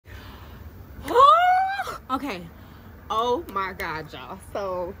Okay. Oh my God, y'all.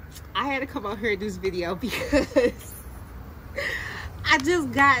 So I had to come on here and do this video because I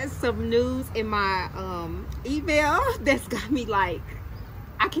just got some news in my email that's got me like,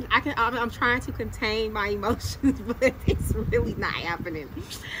 I'm trying to contain my emotions, but it's really not happening.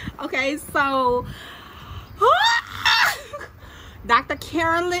 Okay, so Dr.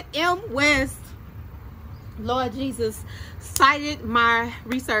 Carolyn M. West, Lord Jesus, cited my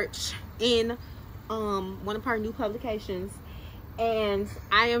research in one of her new publications, and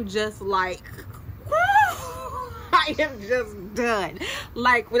I am just like, I am just done.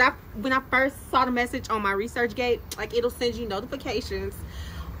 Like when I first saw the message on my ResearchGate, like it'll send you notifications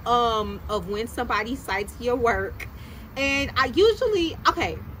of when somebody cites your work, and I usually,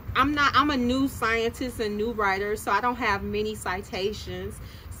 okay, I'm a new scientist and new writer, so I don't have many citations.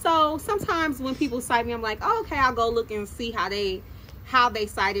 So sometimes when people cite me, I'm like, oh, okay, I'll go look and see how they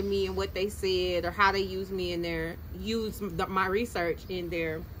cited me and what they said, or how they use me in their my research in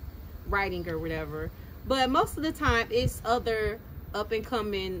their writing or whatever. But most of the time it's other up and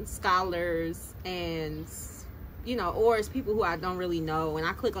coming scholars, and you know, or it's people who I don't really know, and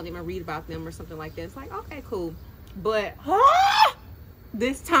I click on them and read about them or something like that. It's like, okay, cool. But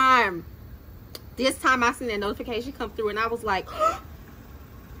this time I seen that notification come through, and I was like,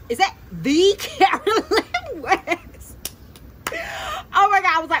 is that the Carolyn West? Oh my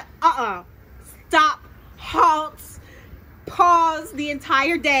God. I was like, stop, halt, pause the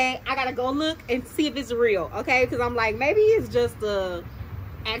entire day. I gotta go look and see if it's real, okay? Because I'm like, maybe it's just a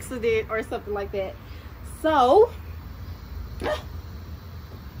accident or something like that. So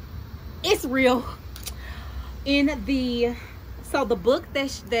it's real. So the book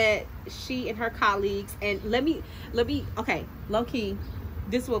that she and her colleagues, and let me okay, low key,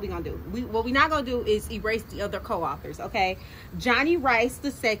 this is what we're gonna do. What we're not gonna do is erase the other co-authors, okay? Johnny Rice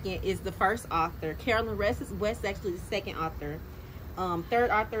II is the first author. Carolyn West is actually the second author. Third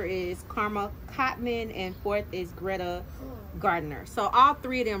author is Karma Cotman, and fourth is Greta Gardner. So all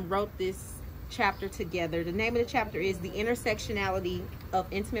three of them wrote this chapter together. The name of the chapter is The Intersectionality of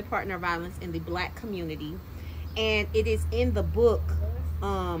Intimate Partner Violence in the Black Community, and it is in the book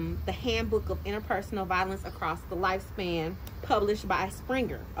The Handbook of Interpersonal Violence Across the Lifespan, published by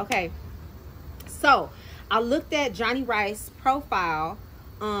Springer. Okay, so I looked at Johnny Rice's profile,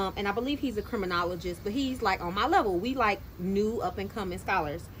 and I believe he's a criminologist, but he's like on my level. We like new up and coming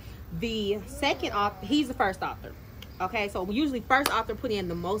scholars. The second author, he's the first author. Okay, so usually first author put in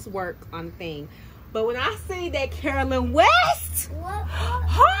the most work on the thing, but when I see that Carolyn West,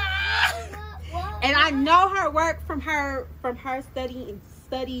 and I know her work from her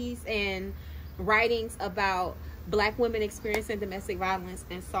studies and writings about Black women experiencing domestic violence,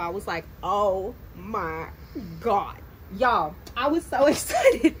 and so I was like, oh my God, y'all, I was so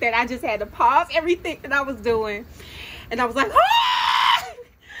excited that I just had to pause everything that I was doing, and I was like, I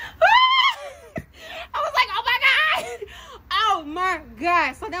was like, oh my God, oh my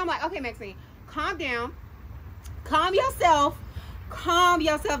God. So now I'm like, okay, Maxine, calm down, calm yourself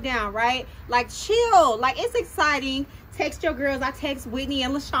down, right? Like, chill. Like, it's exciting. Text your girls. I text Whitney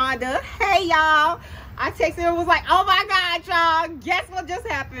and LaShonda. Hey, y'all. I texted and was like, oh my God, y'all, guess what just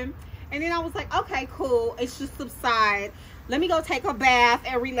happened? And then I was like, okay, cool. It should subside. Let me go take a bath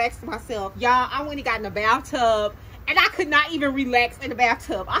and relax myself. Y'all, I went and got in the bathtub, and I could not even relax in the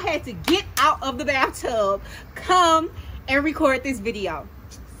bathtub. I had to get out of the bathtub, come and record this video.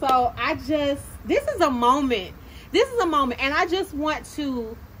 So this is a moment. And I just want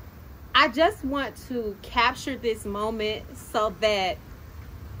to capture this moment so that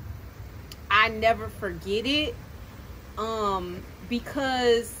I never forget it.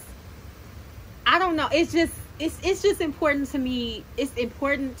 Because I don't know, it's just important to me. It's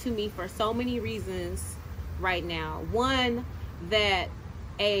important to me for so many reasons right now. One, that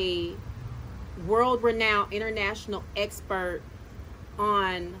a world-renowned international expert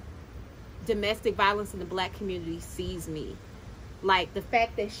on domestic violence in the Black community sees me. Like, the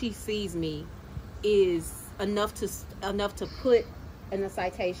fact that she sees me is enough to put in a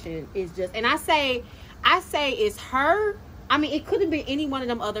citation. Is just, and I say it's her. I mean, it could have been any one of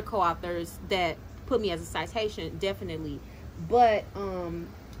them other co-authors that put me as a citation, definitely. But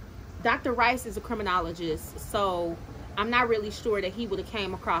Dr. Rice is a criminologist, so I'm not really sure that he would have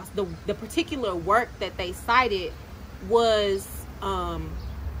came across the particular work that they cited was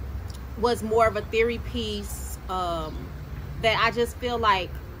more of a theory piece that I just feel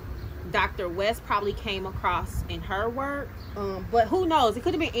like Dr. West probably came across in her work. But who knows? It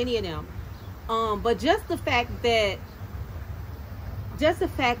could have been any of them. But just the fact that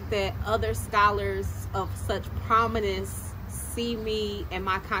other scholars of such prominence see me and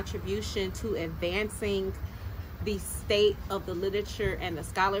my contribution to advancing the state of the literature and the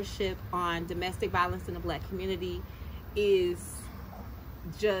scholarship on domestic violence in the Black community is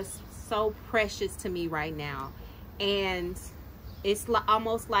just so precious to me right now. And it's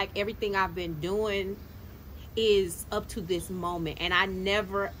almost like everything I've been doing is up to this moment, and I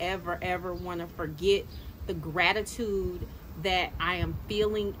never ever want to forget the gratitude that I am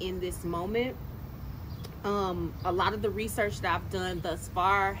feeling in this moment. A lot of the research that I've done thus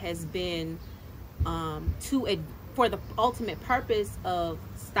far has been for the ultimate purpose of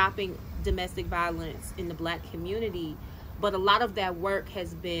stopping domestic violence in the Black community, but a lot of that work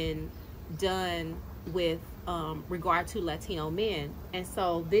has been done with regard to Latino men. And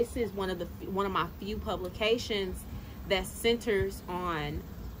so this is one of my few publications that centers on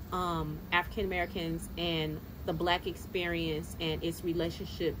African Americans and the Black experience and its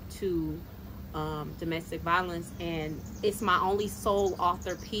relationship to domestic violence. And it's my only sole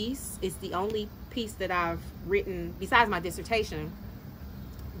author piece. It's the only piece that I've written besides my dissertation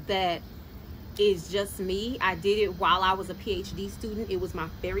that is just me. I did it while I was a PhD student. It was my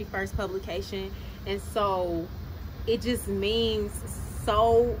very first publication. And so it just means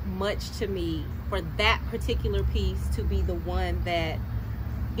so much to me for that particular piece to be the one that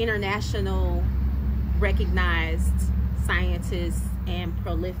international recognized scientists and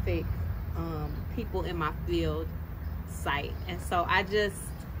prolific people in my field cite. And so I just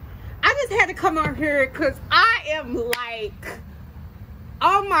had to come out here because I am like,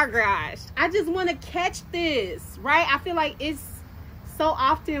 oh my gosh, I just want to catch this, right? I feel like it's so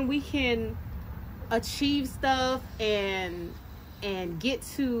often we can achieve stuff and get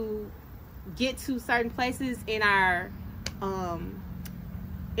to certain places in our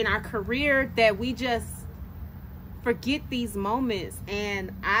career that we just forget these moments.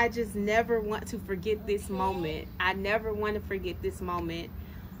 And I just never want to forget this moment. I never want to forget this moment.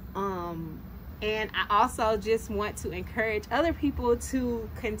 And I also just want to encourage other people to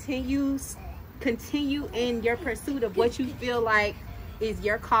continue in your pursuit of what you feel like is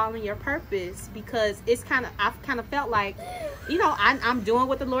your calling, your purpose, because I've kind of felt like, you know, I'm doing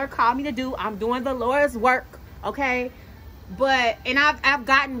what the Lord called me to do. I'm doing the Lord's work, okay? And I've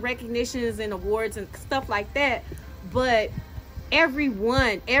gotten recognitions and awards and stuff like that, but every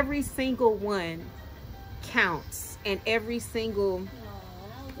single one counts, and every single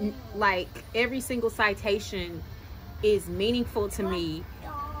citation is meaningful to me.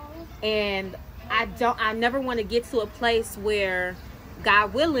 And I never want to get to a place where,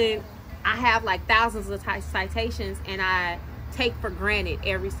 God willing, I have like thousands of citations and I take for granted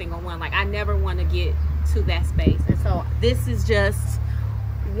every single one. Like, I never want to get to that space. And so this is just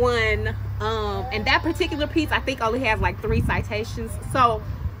one, and that particular piece I think only has like 3 citations. So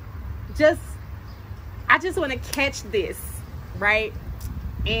I just want to catch this, right?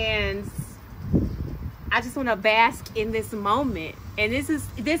 And I just want to bask in this moment. And this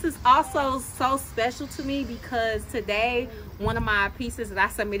is also so special to me because today one of my pieces that I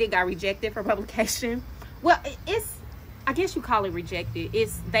submitted got rejected for publication. Well, I guess you call it rejected.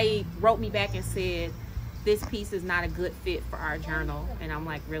 They wrote me back and said, this piece is not a good fit for our journal. And I'm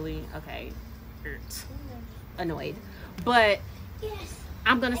like, really? Okay. Annoyed. But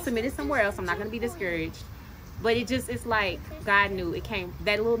I'm going to submit it somewhere else. I'm not going to be discouraged. But it's like God knew. It came,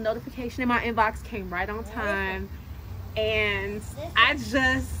 that little notification in my inbox came right on time. And I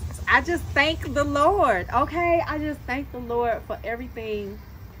just thank the Lord, okay? I just thank the Lord for everything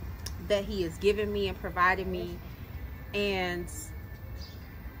that He has given me and provided me. And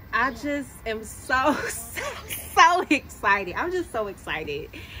I just am so excited. I'm just so excited.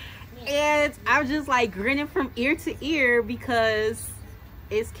 And I'm just like grinning from ear to ear because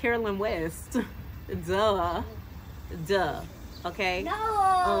it's Carolyn West. Duh. Okay?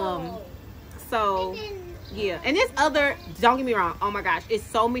 No. So yeah, and there's other, don't get me wrong, oh my gosh, it's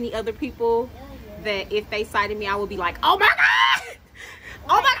so many other people that if they cited me, I would be like, oh my god,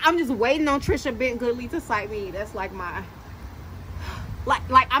 oh my god. I'm just waiting on Trisha Bent Goodley to cite me. That's like my,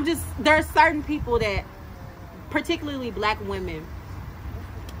 like I'm just, there's certain people that, particularly Black women,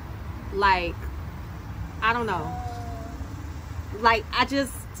 like, I don't know, like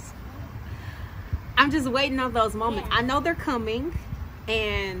I'm just waiting on those moments. I know they're coming,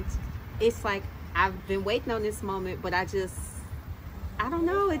 and it's like I've been waiting on this moment, but I don't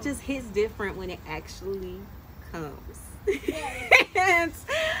know, it just hits different when it actually comes. And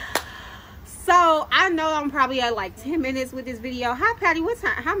so I know I'm probably at like 10 minutes with this video. Hi Patty, what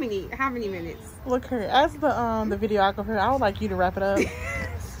time? How many minutes? Look here, as the videographer, I would like you to wrap it up.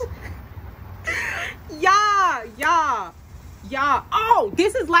 Y'all. Oh,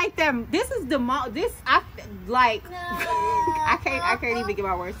 this is like them. This is I like. No. I can't even get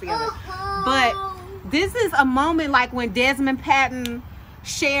my words together. But this is a moment like when Desmond Patton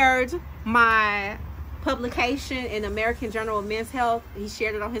shared my publication in American Journal of Men's Health. He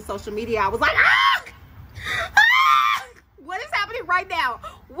shared it on his social media. I was like, ah! Ah! What is happening right now?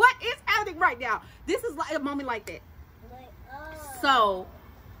 What is happening right now? This is like a moment like that. So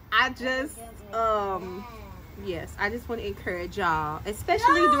I just yes, I just want to encourage y'all,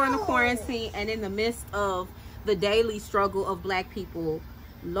 especially during the quarantine and in the midst of the daily struggle of Black people.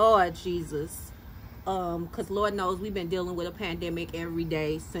 Lord Jesus, because Lord knows we've been dealing with a pandemic every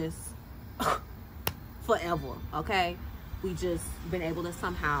day since forever. Okay, we just been able to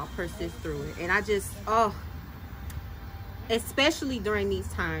somehow persist through it, and I just especially during these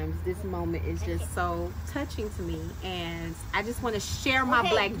times, this moment is just so touching to me, and I just want to share my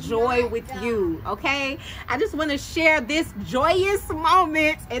Black joy with you. Okay, I just want to share this joyous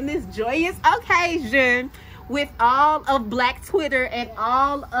moment and this joyous occasion with all of Black Twitter and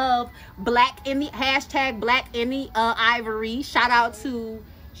all of Black in the hashtag Black in the Ivory. Shout out to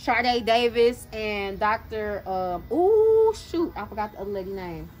Sade Davis and Dr. Oh shoot, I forgot the other lady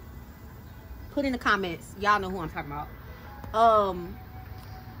name. Put in the comments, y'all know who I'm talking about. I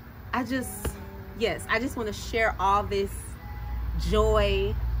just want to share all this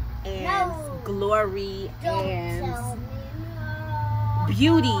joy and glory and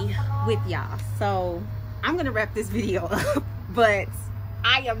beauty with y'all. So I'm gonna wrap this video up, but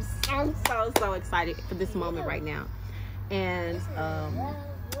I am so excited for this moment right now. And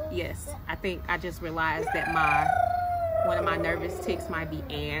yes, I think I just realized that one of my nervous tics might be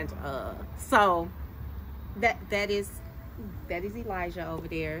so that is Elijah over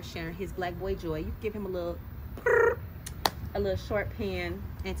there sharing his Black boy joy. You give him a little short pan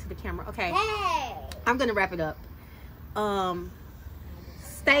into the camera. Okay, I'm gonna wrap it up.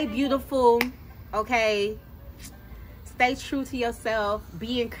 Stay beautiful. Okay, stay true to yourself.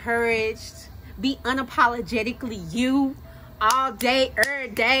 Be encouraged. Be unapologetically you all day, every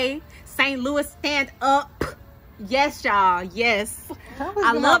day. St. Louis, stand up. Yes, y'all. Yes,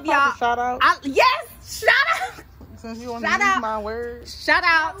 I love y'all. Shout out. Yes, shout out. Since you want to use my words. Shout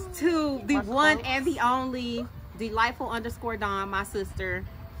out to the one and the only Delightful_Dawn, my sister.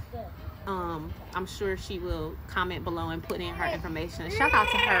 I'm sure she will comment below and put in her information. Shout out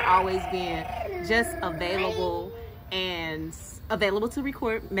to her always being just available to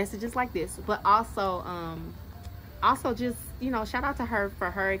record messages like this, but also just, you know, shout out to her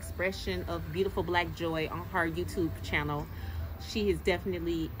for her expression of beautiful Black joy on her YouTube channel. She is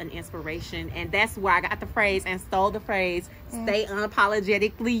definitely an inspiration, and that's where I got the phrase and stole the phrase, stay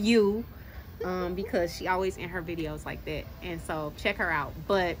unapologetically you, because she always in her videos like that. And so check her out.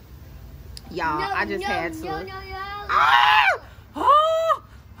 But y'all, I just had to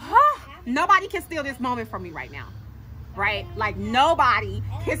nobody can steal this moment from me right now, right? Like, nobody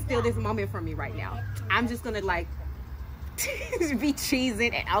can steal this moment from me right now. I'm just gonna like be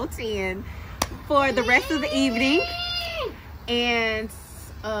cheesing at 010 for the rest of the evening. And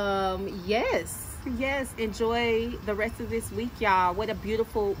yes, enjoy the rest of this week, y'all. What a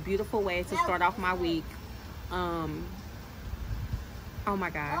beautiful way to start off my week. Oh my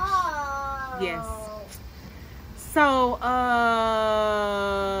gosh, yes. So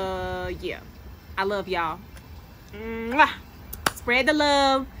yeah, I love y'all. Spread the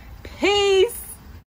love. Peace.